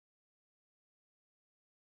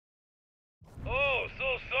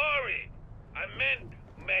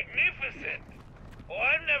Magnificent! Oh,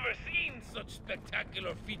 I've never seen such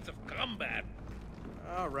spectacular feats of combat.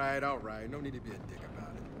 All right. No need to be a dick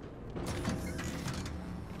about it.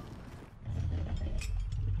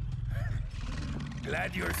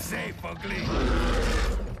 Glad you're safe, Ugly.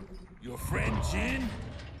 Your friend Jin?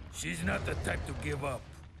 She's not the type to give up.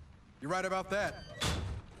 You're right about that.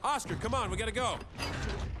 Oscar, come on, we gotta go.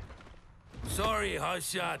 Sorry,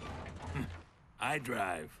 Hotshot. I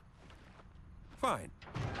drive. Fine.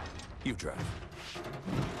 You drive.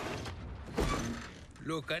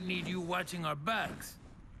 Look, I need you watching our backs.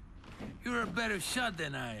 You're a better shot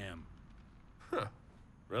than I am. Huh.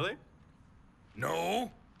 Really?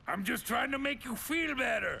 No, I'm just trying to make you feel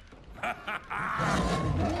better.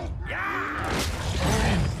 Yeah!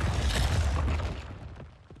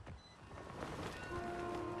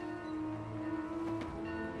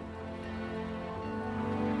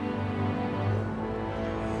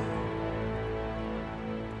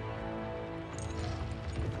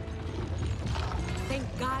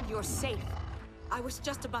 Thank God you're safe. I was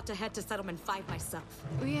just about to head to Settlement 5 myself.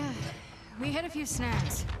 We had a few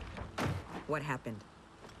snags. What happened?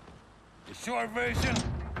 The short version?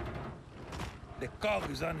 The Cog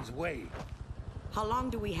is on his way. How long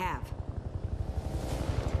do we have?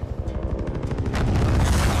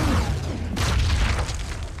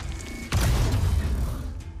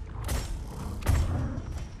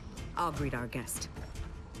 I'll greet our guest.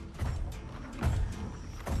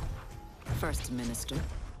 First Minister.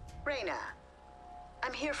 Reyna,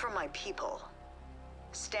 I'm here for my people.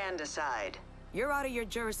 Stand aside. You're out of your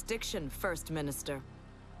jurisdiction, First Minister.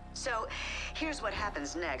 So, here's what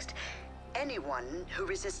happens next. Anyone who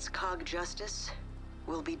resists Cog justice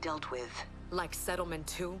will be dealt with. Like Settlement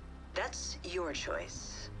 2? That's your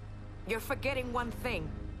choice. You're forgetting one thing.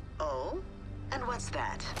 Oh? And what's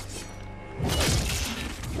that?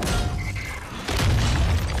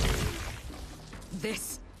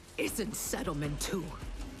 This isn't Settlement 2.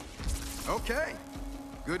 Okay.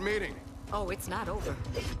 Good meeting. Oh, it's not over.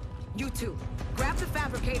 You two, grab the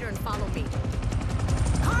fabricator and follow me.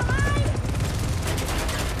 Carmine!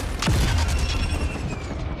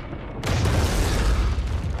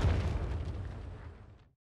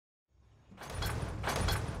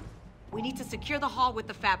 We need to secure the hall with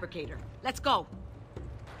the fabricator. Let's go.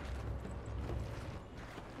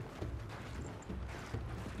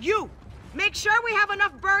 You! Make sure we have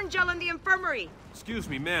enough burn gel in the infirmary. Excuse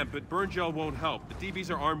me, ma'am, but burn gel won't help. The DBs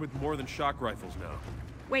are armed with more than shock rifles now.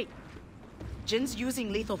 Wait. Jin's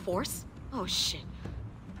using lethal force? Oh, shit.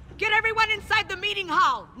 Get everyone inside the meeting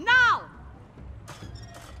hall, now!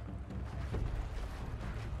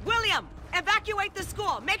 William, evacuate the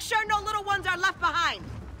school. Make sure no little ones are left behind.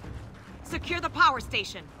 Secure the power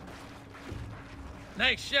station.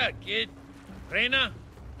 Nice shot, kid. Reyna,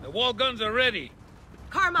 the wall guns are ready.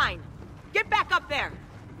 Carmine, get back up there.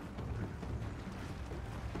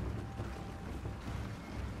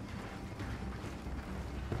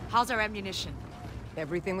 How's our ammunition?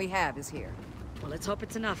 Everything we have is here. Well, let's hope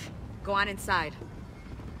it's enough. Go on inside.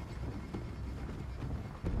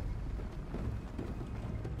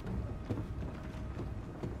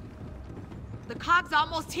 The Cog's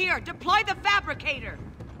almost here. Deploy the fabricator.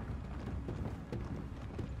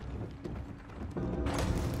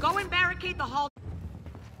 Go and barricade the hall.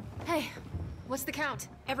 Hey, what's the count?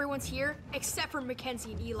 Everyone's here, except for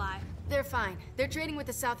Mackenzie and Eli. They're fine. They're trading with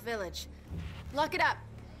the South Village. Lock it up.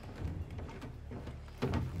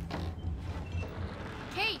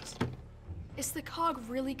 Kate! Is the Cog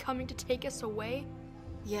really coming to take us away?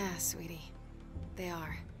 Yeah, sweetie. They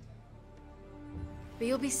are. But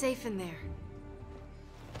you'll be safe in there.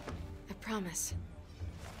 I promise.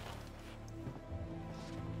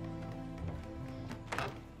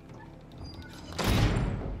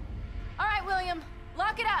 All right, William.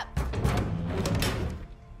 Lock it up!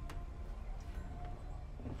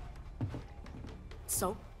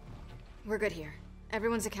 So? We're good here.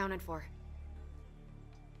 Everyone's accounted for.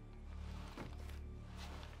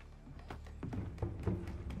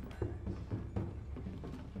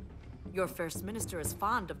 Your First Minister is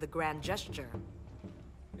fond of the grand gesture.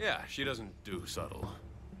 Yeah, she doesn't do subtle.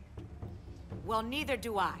 Well, neither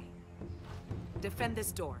do I. Defend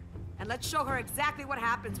this door, and let's show her exactly what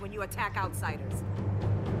happens when you attack outsiders.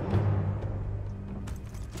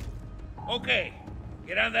 Okay,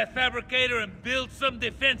 get on that fabricator and build some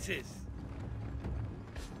defenses.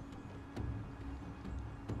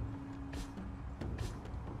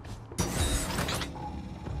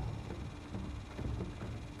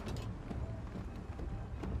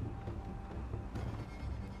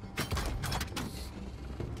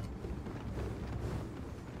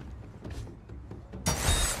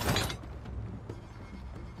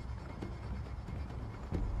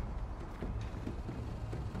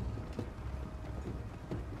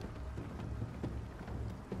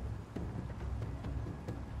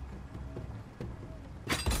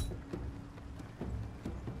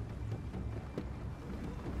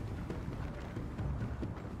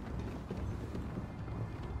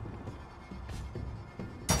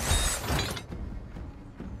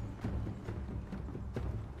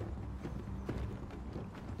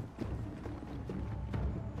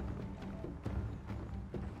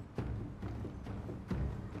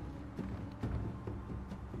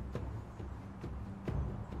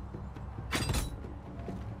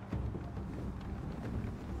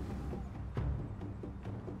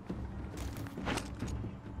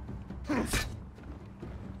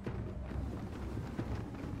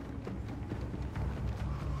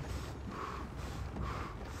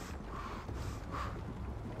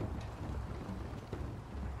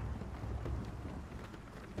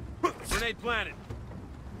 Grenade planted.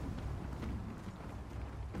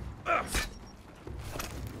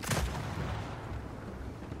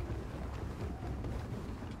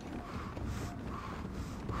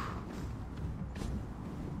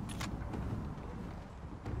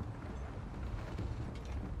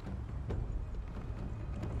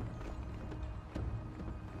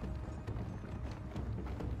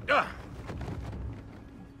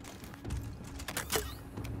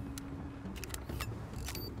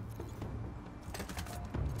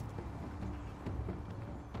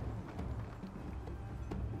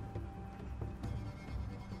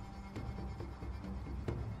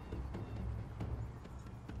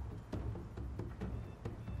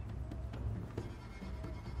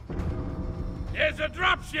 There's a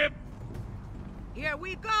dropship! Here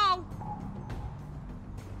we go!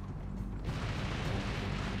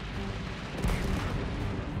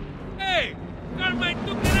 Hey! Carmine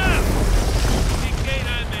took it up! Indicate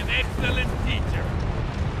I'm an excellent teacher.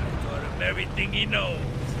 I taught him everything he knows.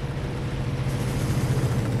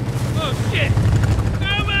 Oh shit!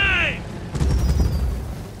 Carmine!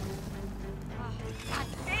 God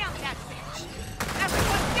damn that bitch!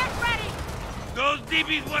 Everyone get ready! Those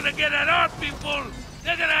DBs want to get at our people!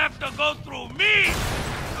 They're gonna have to go through me!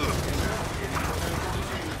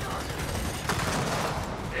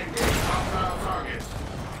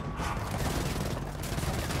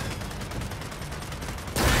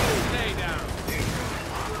 Stay down.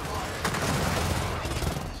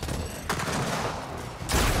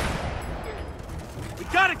 We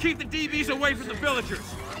gotta keep the DBs away from the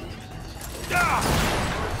villagers. Ah!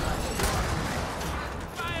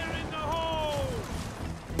 Fire in the hole!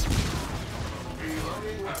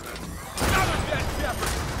 Cover that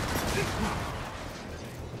Shepard!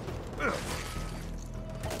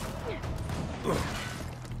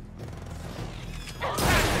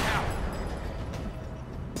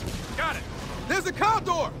 Got it! There's a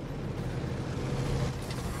condor!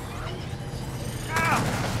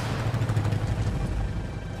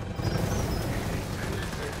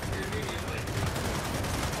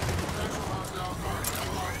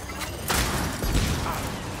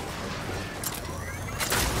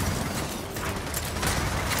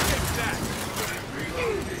 Take that!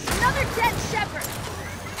 Another dead shepherd!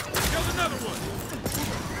 Kill another one!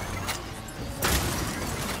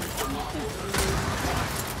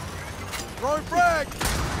 Throwing frag!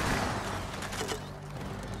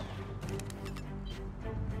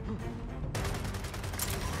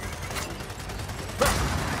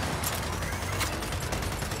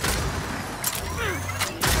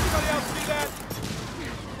 Anybody else see that?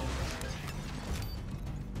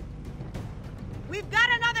 We've got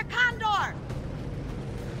another condor!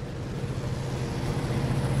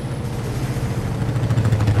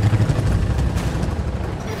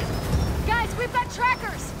 Guys, we've got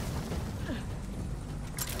trackers!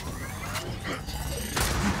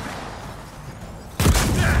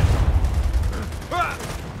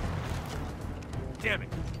 Damn it!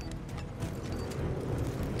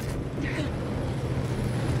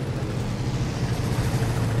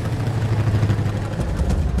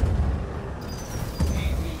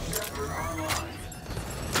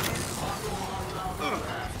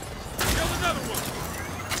 Kill another one!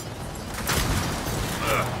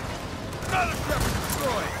 Another Shepard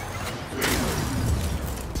destroyed!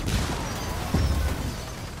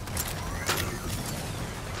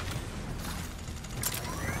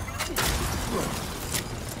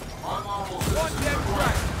 One dead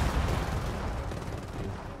track!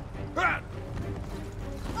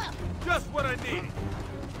 Just what I needed!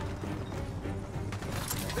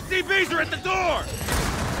 The DBs are at the door!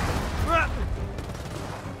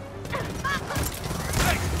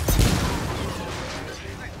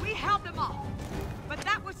 We held them off, but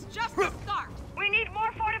that was just the start. We need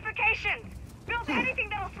more fortifications. Build anything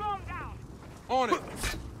that'll slow them down. On it!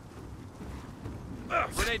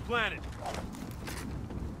 Grenade planted.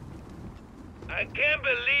 I can't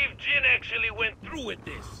believe Jin actually went through with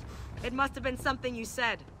this. It must have been something you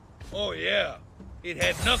said. Oh yeah. It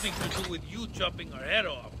had nothing to do with you chopping our head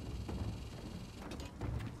off.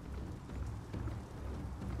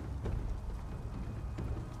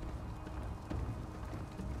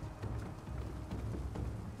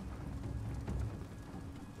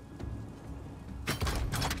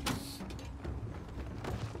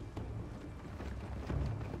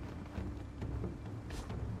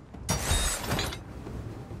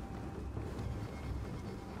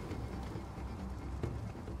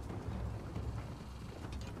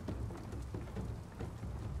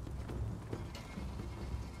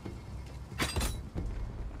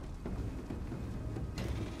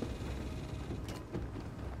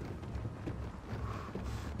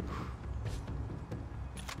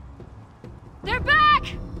 They're back!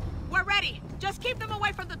 We're ready. Just keep them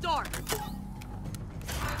away from the door.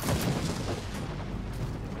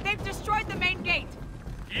 They've destroyed the main gate.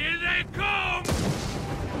 Here they come!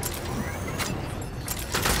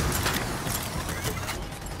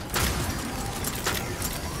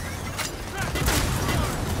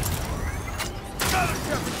 Another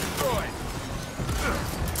ship destroyed.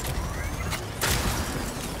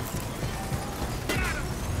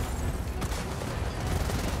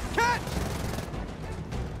 Catch!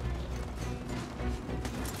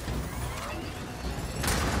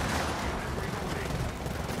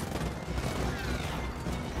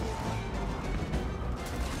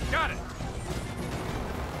 Got it!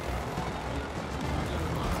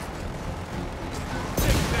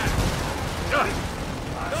 Take that!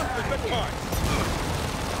 Those are good parts.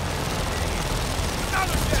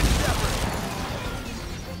 Another dead shepherd!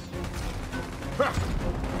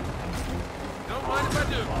 Don't mind if I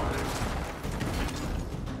do.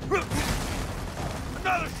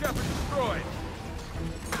 Another shepherd destroyed!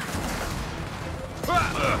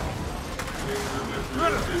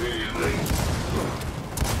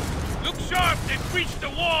 Look sharp! They've breached the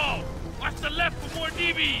wall! Watch the left for more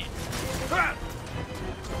DBs!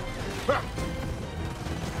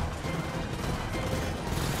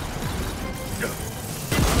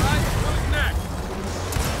 Alright, who's next?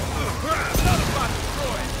 Another bot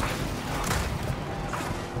destroyed!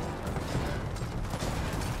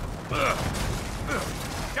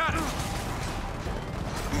 Got it!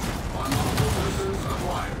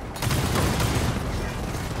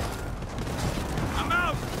 I'm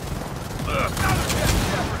out! Another dead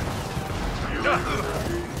shepherd!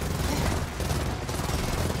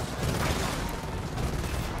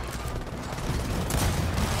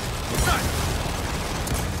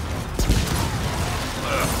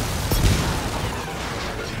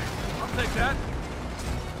 I'll take that.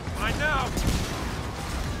 Mine now.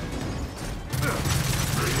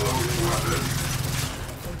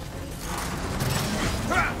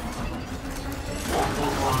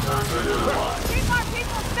 Keep our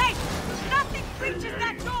people safe. Nothing breaches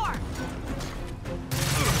that door.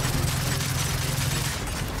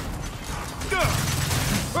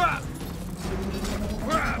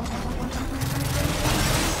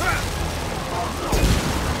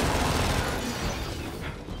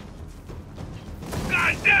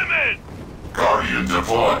 God damn it! Guardian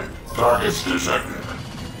deployed. Targets detected.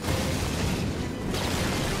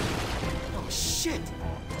 Oh, shit!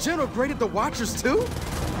 General graded the Watchers, too?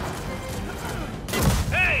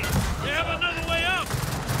 Hey! You have another way up!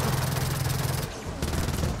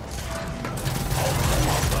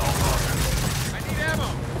 I need ammo!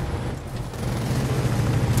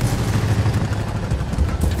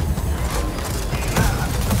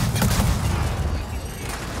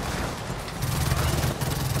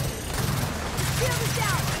 Shield is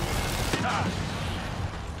down.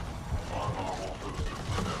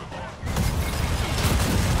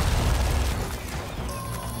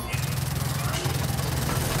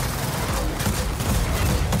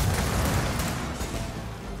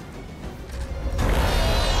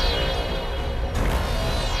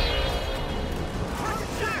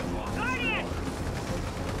 Guardian!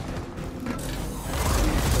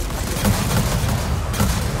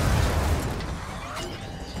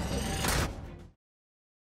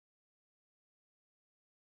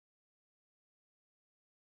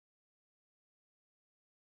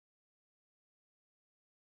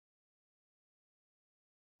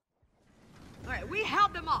 All right, we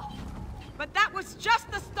held them off. But that was just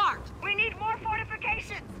the start. We need more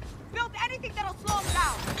fortifications. Build anything that'll slow them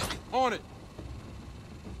down. On it!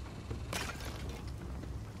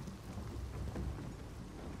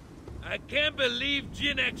 I can't believe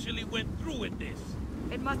Jin actually went through with this.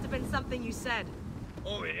 It must have been something you said.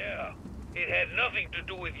 Oh yeah. It had nothing to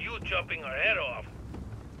do with you chopping our head off.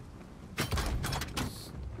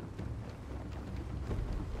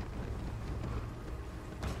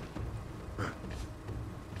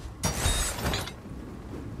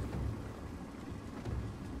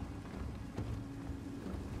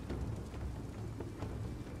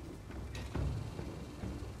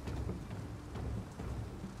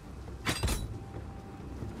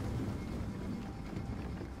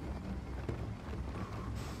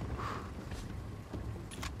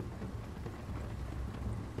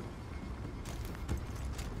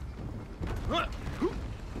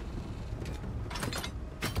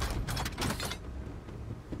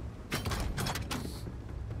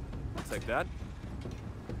 Take that.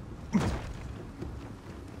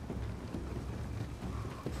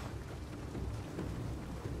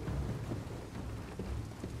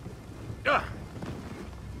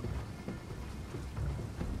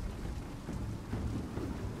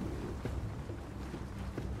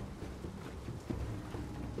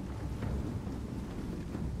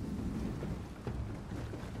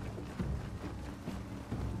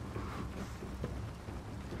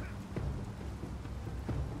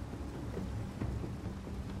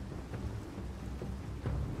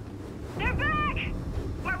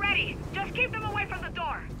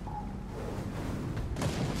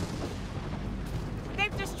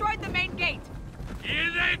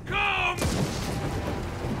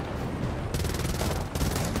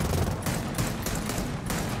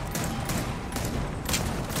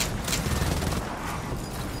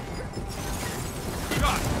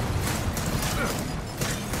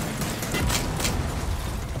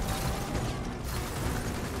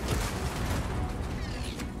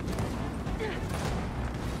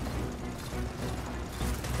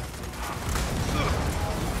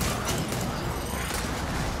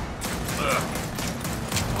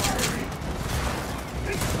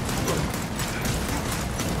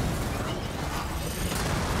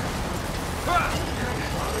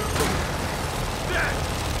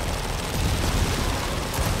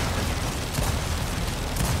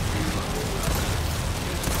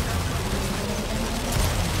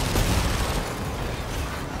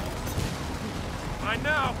 Mine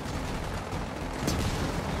now!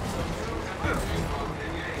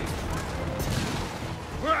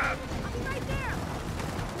 Right there!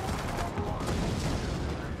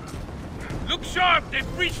 Look sharp!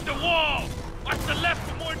 They've breached the wall! Watch the left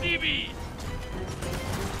for more DBs!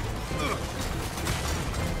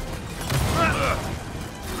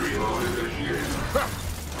 Reload initiated.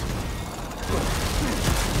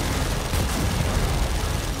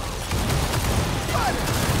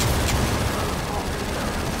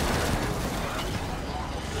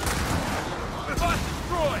 Bus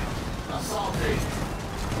destroyed! Assaulting.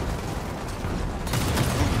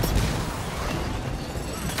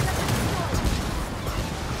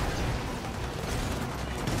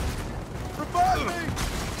 Revive me!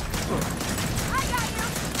 I got you!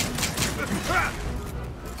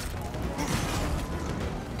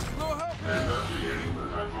 No help! Investigating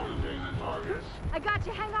potential containment targets. I got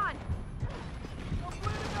you, hang on!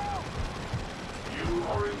 You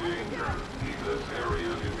are in danger. Leave this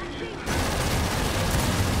area immediately.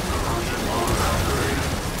 Diversion mode activated.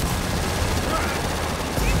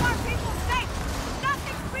 Keep our people safe!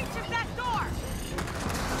 Nothing breaches that door!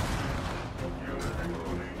 Unit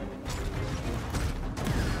reloading.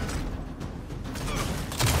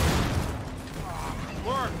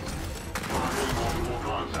 Mark! Target multiple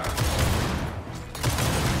contacts.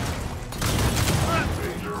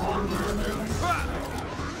 Major hardware damage.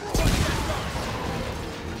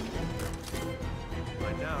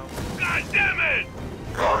 Mine now. God damn it!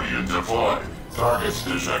 Guardian deployed. Targets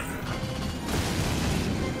detected.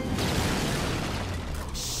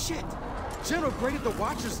 Shit! General graded the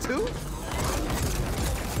Watchers too?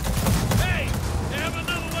 Hey! They have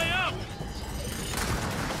another way up!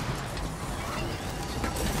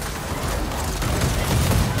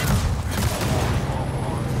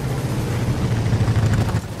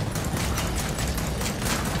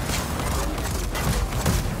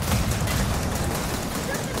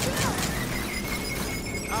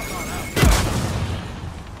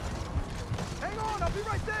 Hang on, I'll be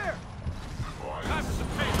right there! Time for some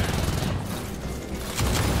payback!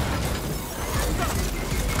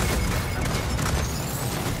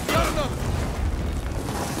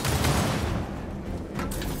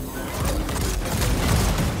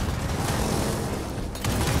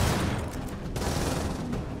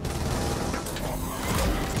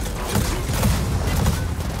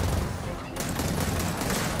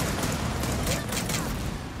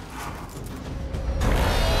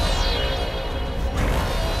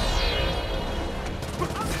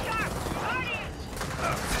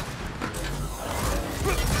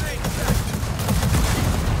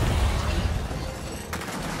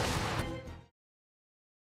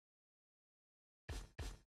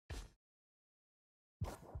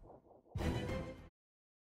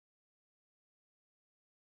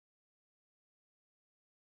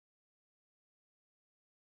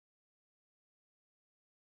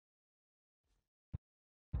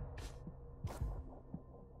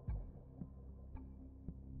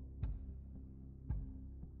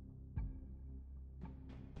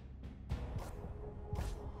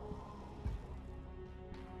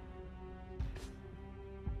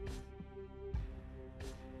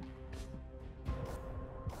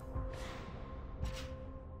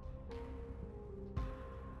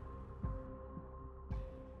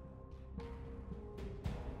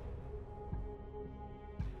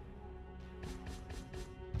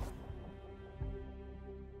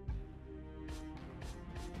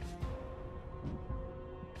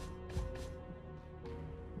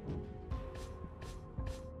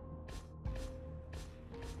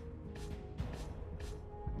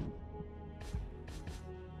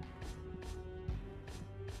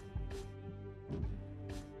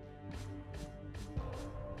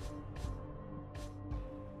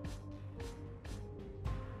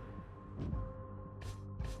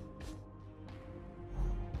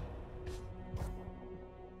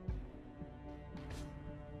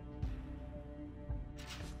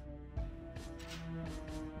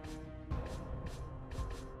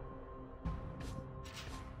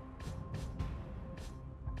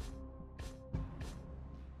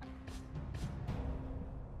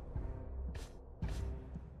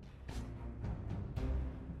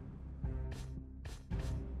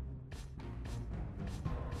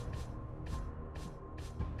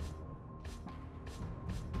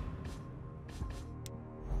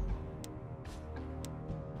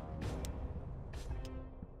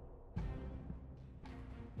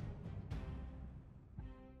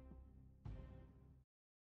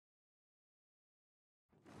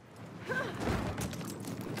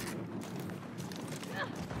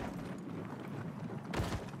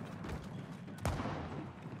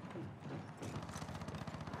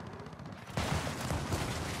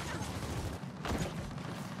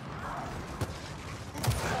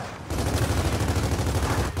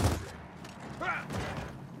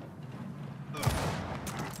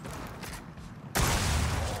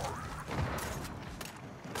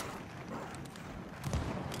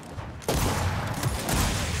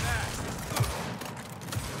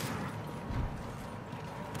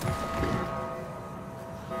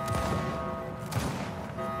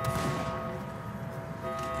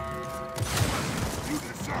 You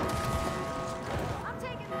deserve it.